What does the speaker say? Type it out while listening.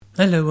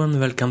Hello and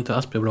welcome to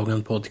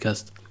Aspiebloggen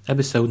podcast,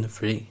 episode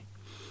 3.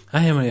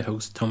 I am your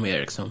host, Tommy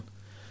Eriksson.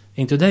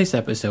 In today's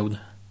episode,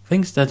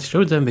 things that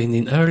should have been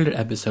in earlier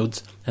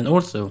episodes and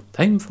also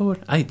time for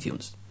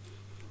iTunes.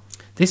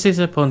 This is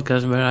a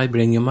podcast where I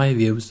bring you my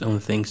views on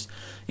things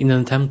in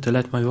an attempt to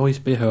let my voice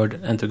be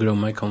heard and to grow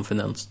my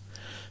confidence.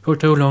 For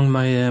too long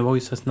my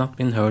voice has not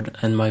been heard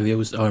and my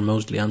views are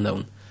mostly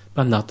unknown,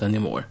 but not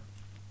anymore.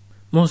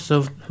 Most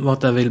of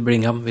what I will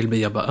bring up will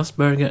be about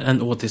Asperger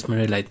and autism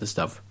related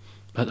stuff.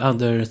 But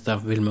other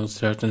stuff will most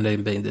certainly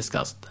be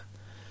discussed.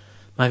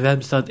 My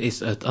website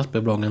is at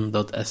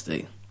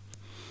Aspiebloggen.se.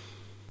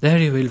 There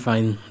you will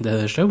find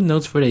the show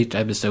notes for each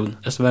episode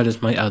as well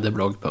as my other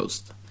blog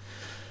posts.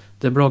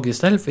 The blog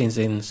itself is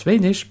in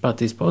Swedish, but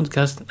this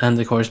podcast and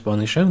the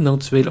corresponding show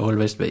notes will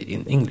always be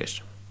in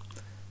English.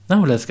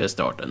 Now let's get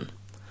started.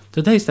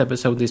 Today's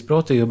episode is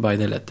brought to you by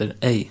the letter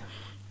A.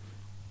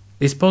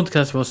 This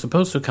podcast was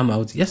supposed to come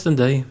out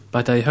yesterday,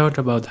 but I heard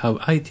about how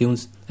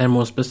iTunes, and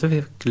more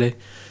specifically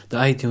the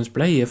iTunes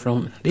player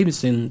from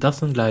Libsyn,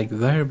 doesn't like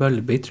variable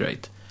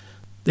bitrate.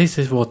 This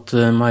is what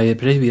my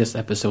previous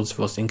episodes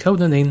was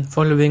encoded in,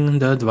 following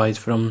the advice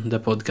from the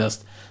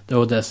podcast, the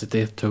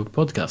Audacity to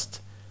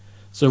podcast.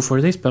 So for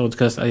this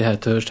podcast I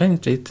had to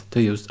change it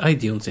to use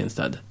iTunes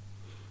instead.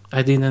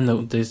 I didn't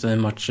notice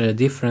much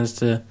difference,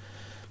 but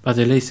at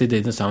least it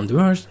didn't sound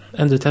worse,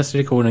 and the test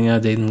recording I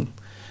did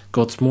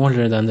got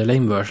smaller than the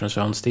lame version,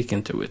 so I'm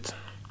sticking to it.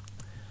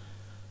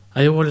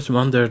 I always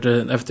wondered,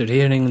 after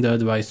hearing the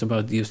advice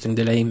about using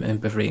the lame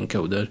MP3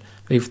 encoder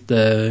with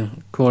the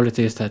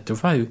quality set to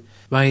 5,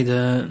 why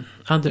the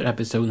other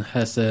episode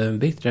has a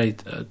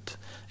bitrate at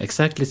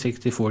exactly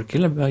 64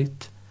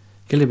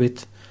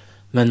 kilobit,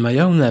 when my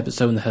own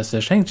episode has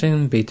a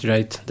changing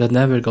bitrate that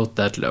never got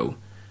that low.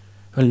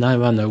 Well,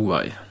 now I know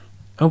why.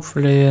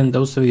 Hopefully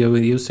those of you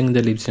using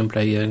the Libsyn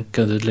player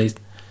could at least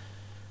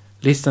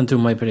listen to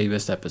my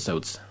previous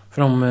episodes.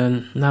 From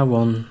now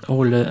on,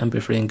 all the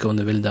MP3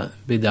 encoder will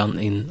be done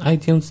in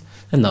iTunes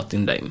and not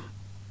in lame.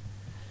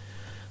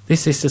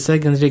 This is the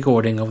second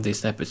recording of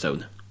this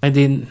episode. I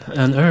did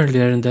an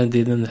earlier that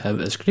didn't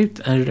have a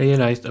script and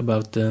realized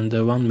about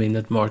the 1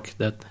 minute mark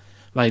that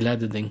while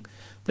editing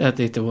that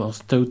it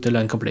was total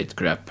and complete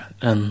crap,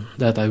 and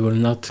that I will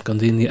not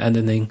continue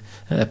editing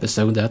an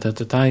episode that at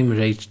the time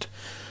reached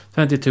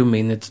 22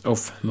 minutes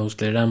of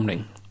mostly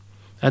rambling.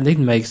 I did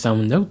make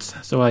some notes,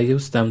 so I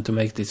used them to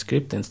make this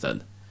script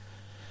instead.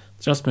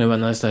 Trust me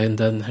when I say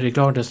that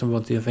regardless of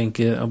what you think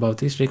about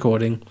this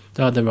recording,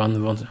 the other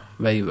one was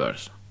way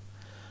worse.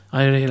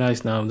 I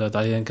realize now that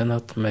I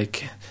cannot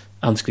make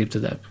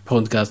unscripted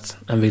podcasts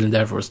and will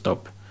therefore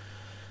stop.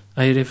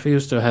 I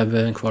refuse to have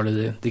a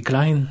quality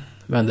decline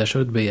when there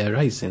should be a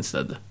rise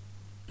instead.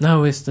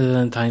 Now is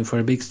the time for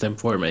a big step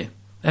for me.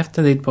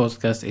 After this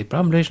podcast is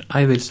published,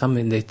 I will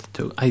submit it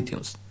to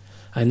iTunes.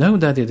 I know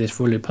that it is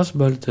fully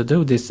possible to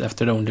do this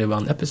after only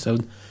one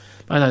episode,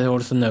 but I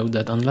also know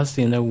that unless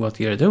you know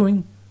what you're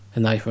doing,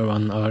 and I for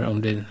one are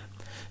only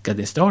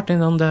getting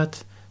started on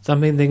that,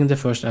 submitting the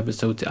first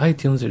episode to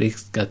iTunes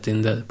risks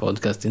getting the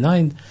podcast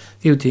denied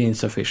due to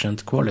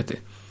insufficient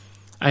quality.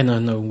 I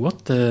don't know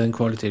what the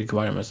quality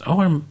requirements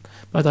are,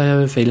 but I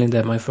have a feeling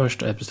that my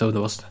first episode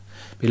was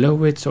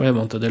below it, so I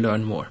wanted to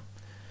learn more.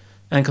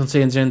 And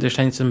considering the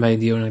changes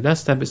made during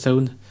last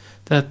episode,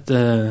 that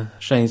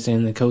change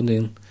in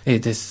coding,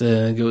 it is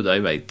good I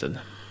waited.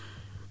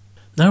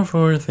 Now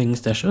for things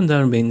that should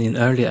have been in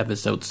early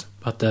episodes,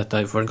 but that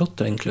I forgot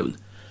to include.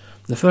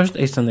 The first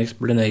is an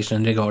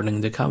explanation regarding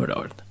the cover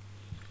art.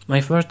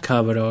 My first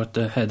cover art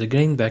had a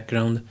green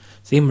background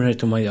similar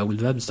to my old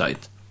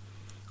website.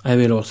 I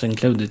will also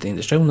include it in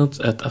the show notes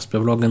at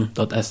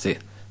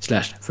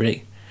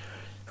Aspiebloggen.se/3.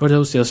 For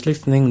those just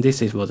listening, this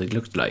is what it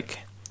looked like.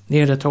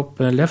 Near the top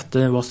left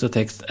was the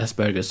text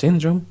Asperger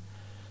syndrome.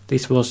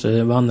 This was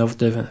one of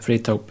the 3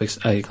 topics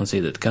I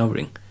considered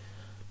covering.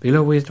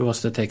 Below it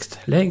was the text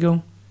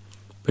Lego.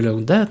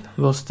 Below that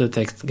was the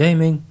text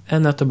gaming,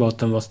 and at the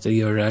bottom was the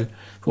URL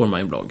for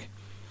my blog.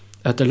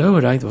 At the lower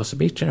right was a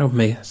picture of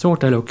me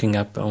sorta looking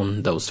up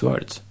on those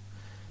words.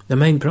 The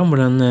main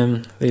problem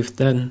with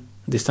that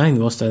design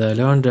was that I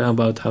learned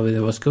about how it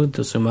was good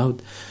to zoom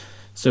out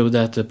so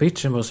that the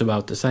picture was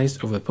about the size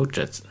of a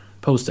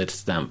postage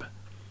stamp.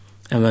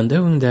 And when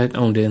doing that,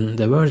 only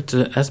the word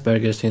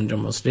Asperger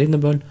syndrome was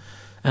readable,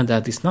 and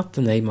that is not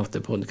the name of the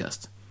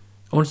podcast.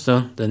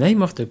 Also, the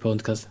name of the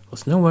podcast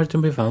was nowhere to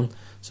be found,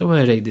 so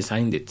I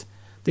redesigned it,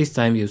 this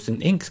time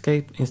using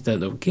Inkscape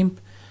instead of GIMP,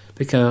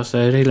 because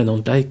I really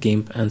don't like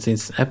GIMP, and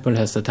since Apple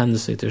has a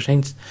tendency to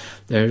change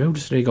their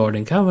rules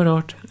regarding cover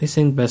art, it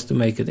seemed best to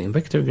make it in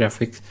vector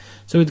graphics,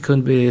 so it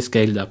could be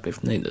scaled up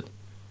if needed.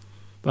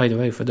 By the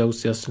way, for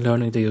those just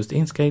learning to use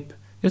Inkscape,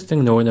 just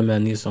ignore the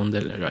menus on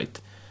the right.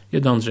 You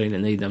don't really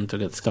need them to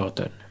get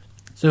started.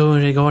 So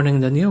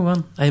regarding the new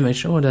one, I made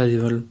sure that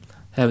you will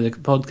have the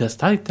podcast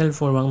title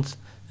for once,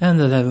 and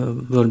that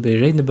it will be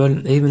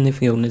readable even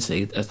if you only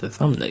see it as the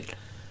thumbnail.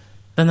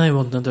 Then I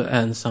wanted to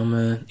add some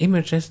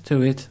images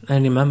to it,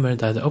 and remember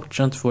that the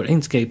options for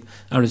Inkscape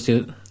allows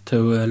you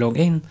to log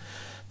in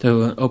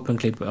to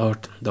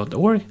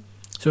openclipart.org,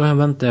 so I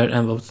went there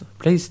and was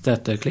pleased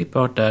that the clip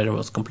art there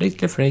was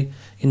completely free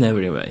in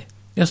every way,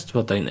 just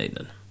what I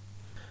needed.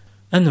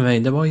 Anyway,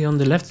 the boy on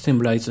the left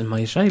symbolizes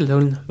my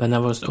childhood when I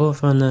was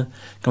often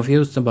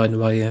confused about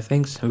why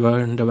things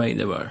were the way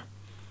they were.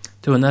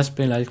 To an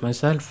Aspie like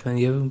myself and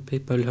you,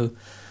 people who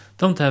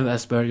don't have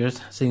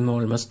Asperger's seem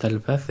almost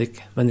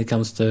telepathic when it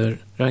comes to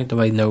right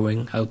away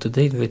knowing how to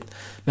deal with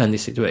many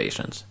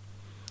situations.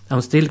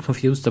 I'm still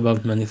confused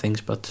about many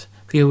things, but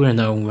fewer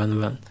now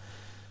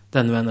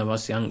than when I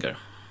was younger.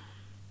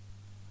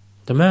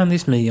 The man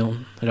is me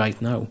on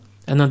right now,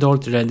 an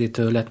adult ready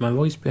to let my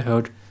voice be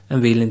heard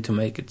and willing to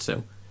make it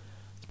so.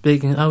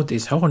 Speaking out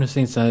is hard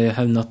since I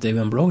have not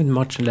even blogged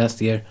much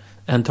last year,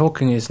 and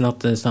talking is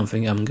not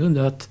something I'm good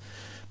at,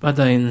 but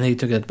I need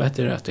to get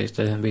better at it,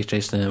 which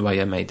is why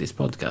I made this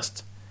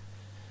podcast.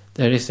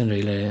 There isn't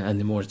really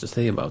any more to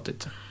say about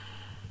it.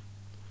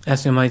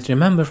 As you might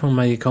remember from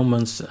my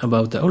comments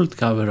about the old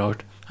cover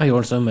art, I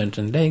also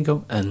mentioned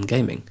Lego and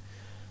gaming.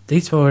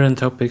 These were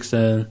topics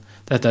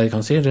that I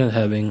considered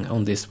having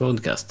on this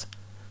podcast.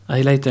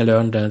 I later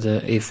learned that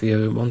if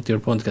you want your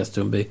podcast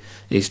to be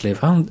easily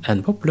found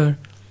and popular,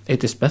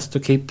 it is best to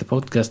keep the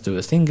podcast to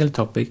a single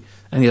topic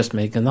and just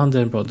make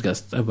another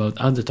podcast about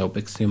other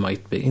topics you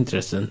might be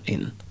interested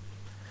in.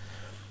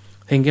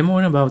 Thinking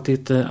more about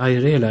it, I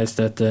realized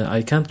that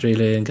I can't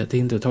really get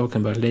into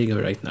talking about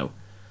Lego right now.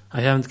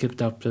 I haven't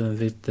kept up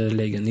with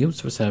Lego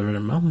news for several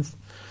months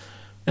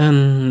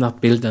and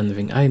not built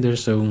anything either,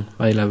 so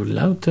while I would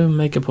love to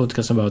make a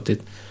podcast about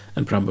it,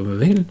 and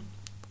probably will,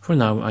 for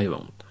now I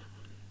won't.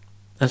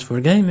 As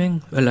for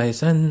gaming, well, I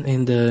said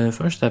in the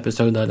first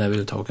episode that I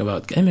will talk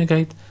about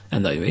Gamergate,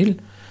 and I will,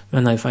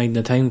 when I find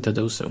the time to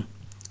do so.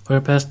 For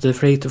the past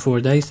 3 to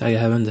 4 days I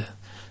haven't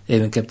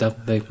even kept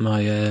up with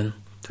my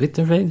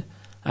Twitter feed.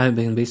 I've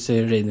been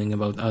busy reading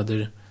about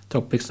other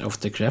topics of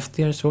the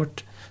craftier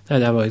sort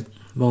that I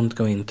won't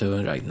go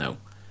into right now.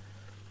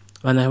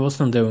 When I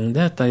wasn't doing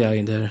that, I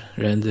either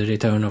read The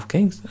Return of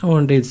Kings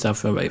or did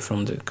stuff away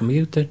from the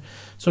computer,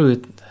 so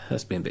it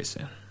has been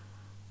busy.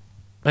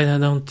 But I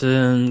don't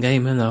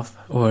game enough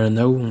or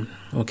know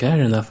or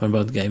care enough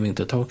about gaming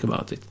to talk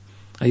about it.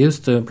 I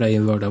used to play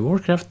World of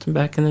Warcraft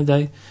back in the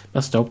day,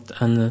 but stopped,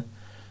 and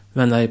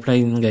when I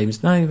play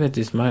games now it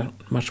is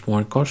much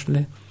more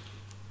costly.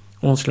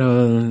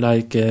 Also,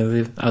 like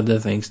with other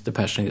things, the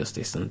passion just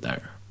isn't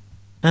there.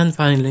 And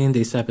finally, in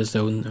this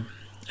episode,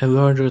 a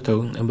word or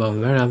two about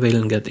where I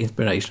will get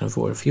inspiration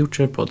for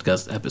future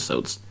podcast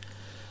episodes.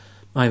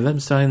 My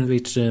website,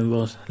 which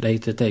was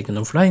later taken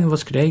offline,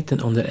 was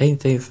created on the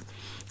 18th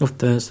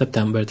of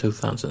September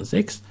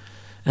 2006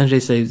 and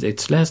received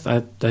its last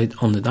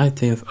update on the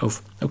 19th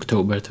of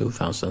October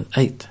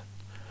 2008.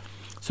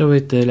 So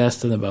it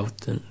lasted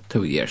about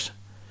 2 years.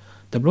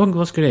 The blog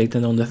was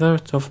created on the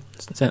 3rd of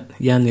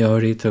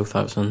January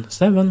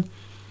 2007,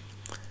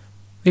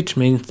 which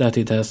means that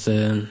it has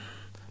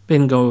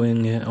been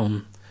going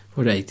on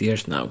for 8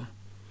 years now.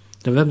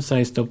 The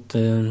website stopped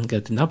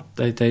getting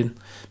updated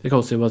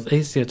because it was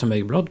easier to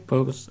make blog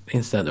posts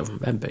instead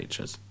of web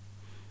pages.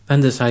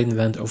 When the site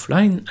went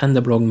offline and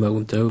the blog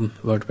moved to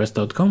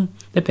WordPress.com,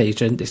 the page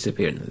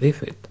disappeared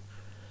with it.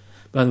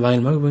 But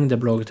while moving the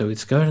blog to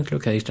its current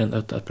location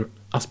at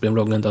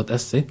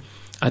Aspiebloggen.se,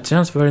 I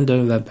transferred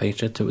the web page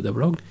to the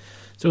blog,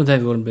 so they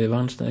will be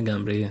once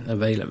again be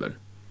available.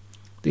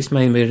 This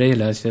made me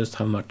realize just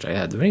how much I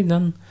had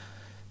written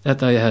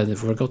that I had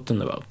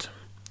forgotten about.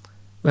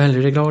 Well,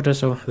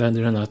 regardless of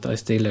whether or not I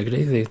still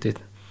agree with it,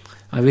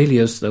 I will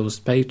use those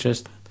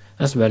pages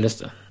as well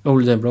as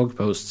older blog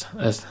posts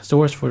as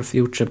source for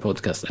future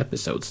podcast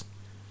episodes.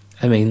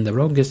 I mean, the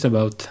blog is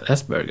about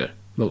Asperger,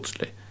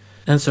 mostly,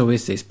 and so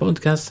is this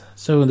podcast,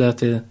 so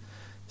that it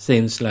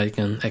seems like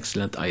an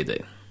excellent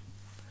idea.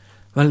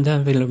 Well,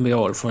 that will be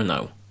all for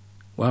now.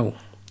 Wow,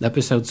 the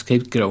episodes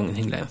keep growing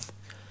in length.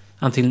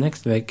 Until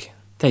next week,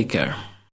 take care.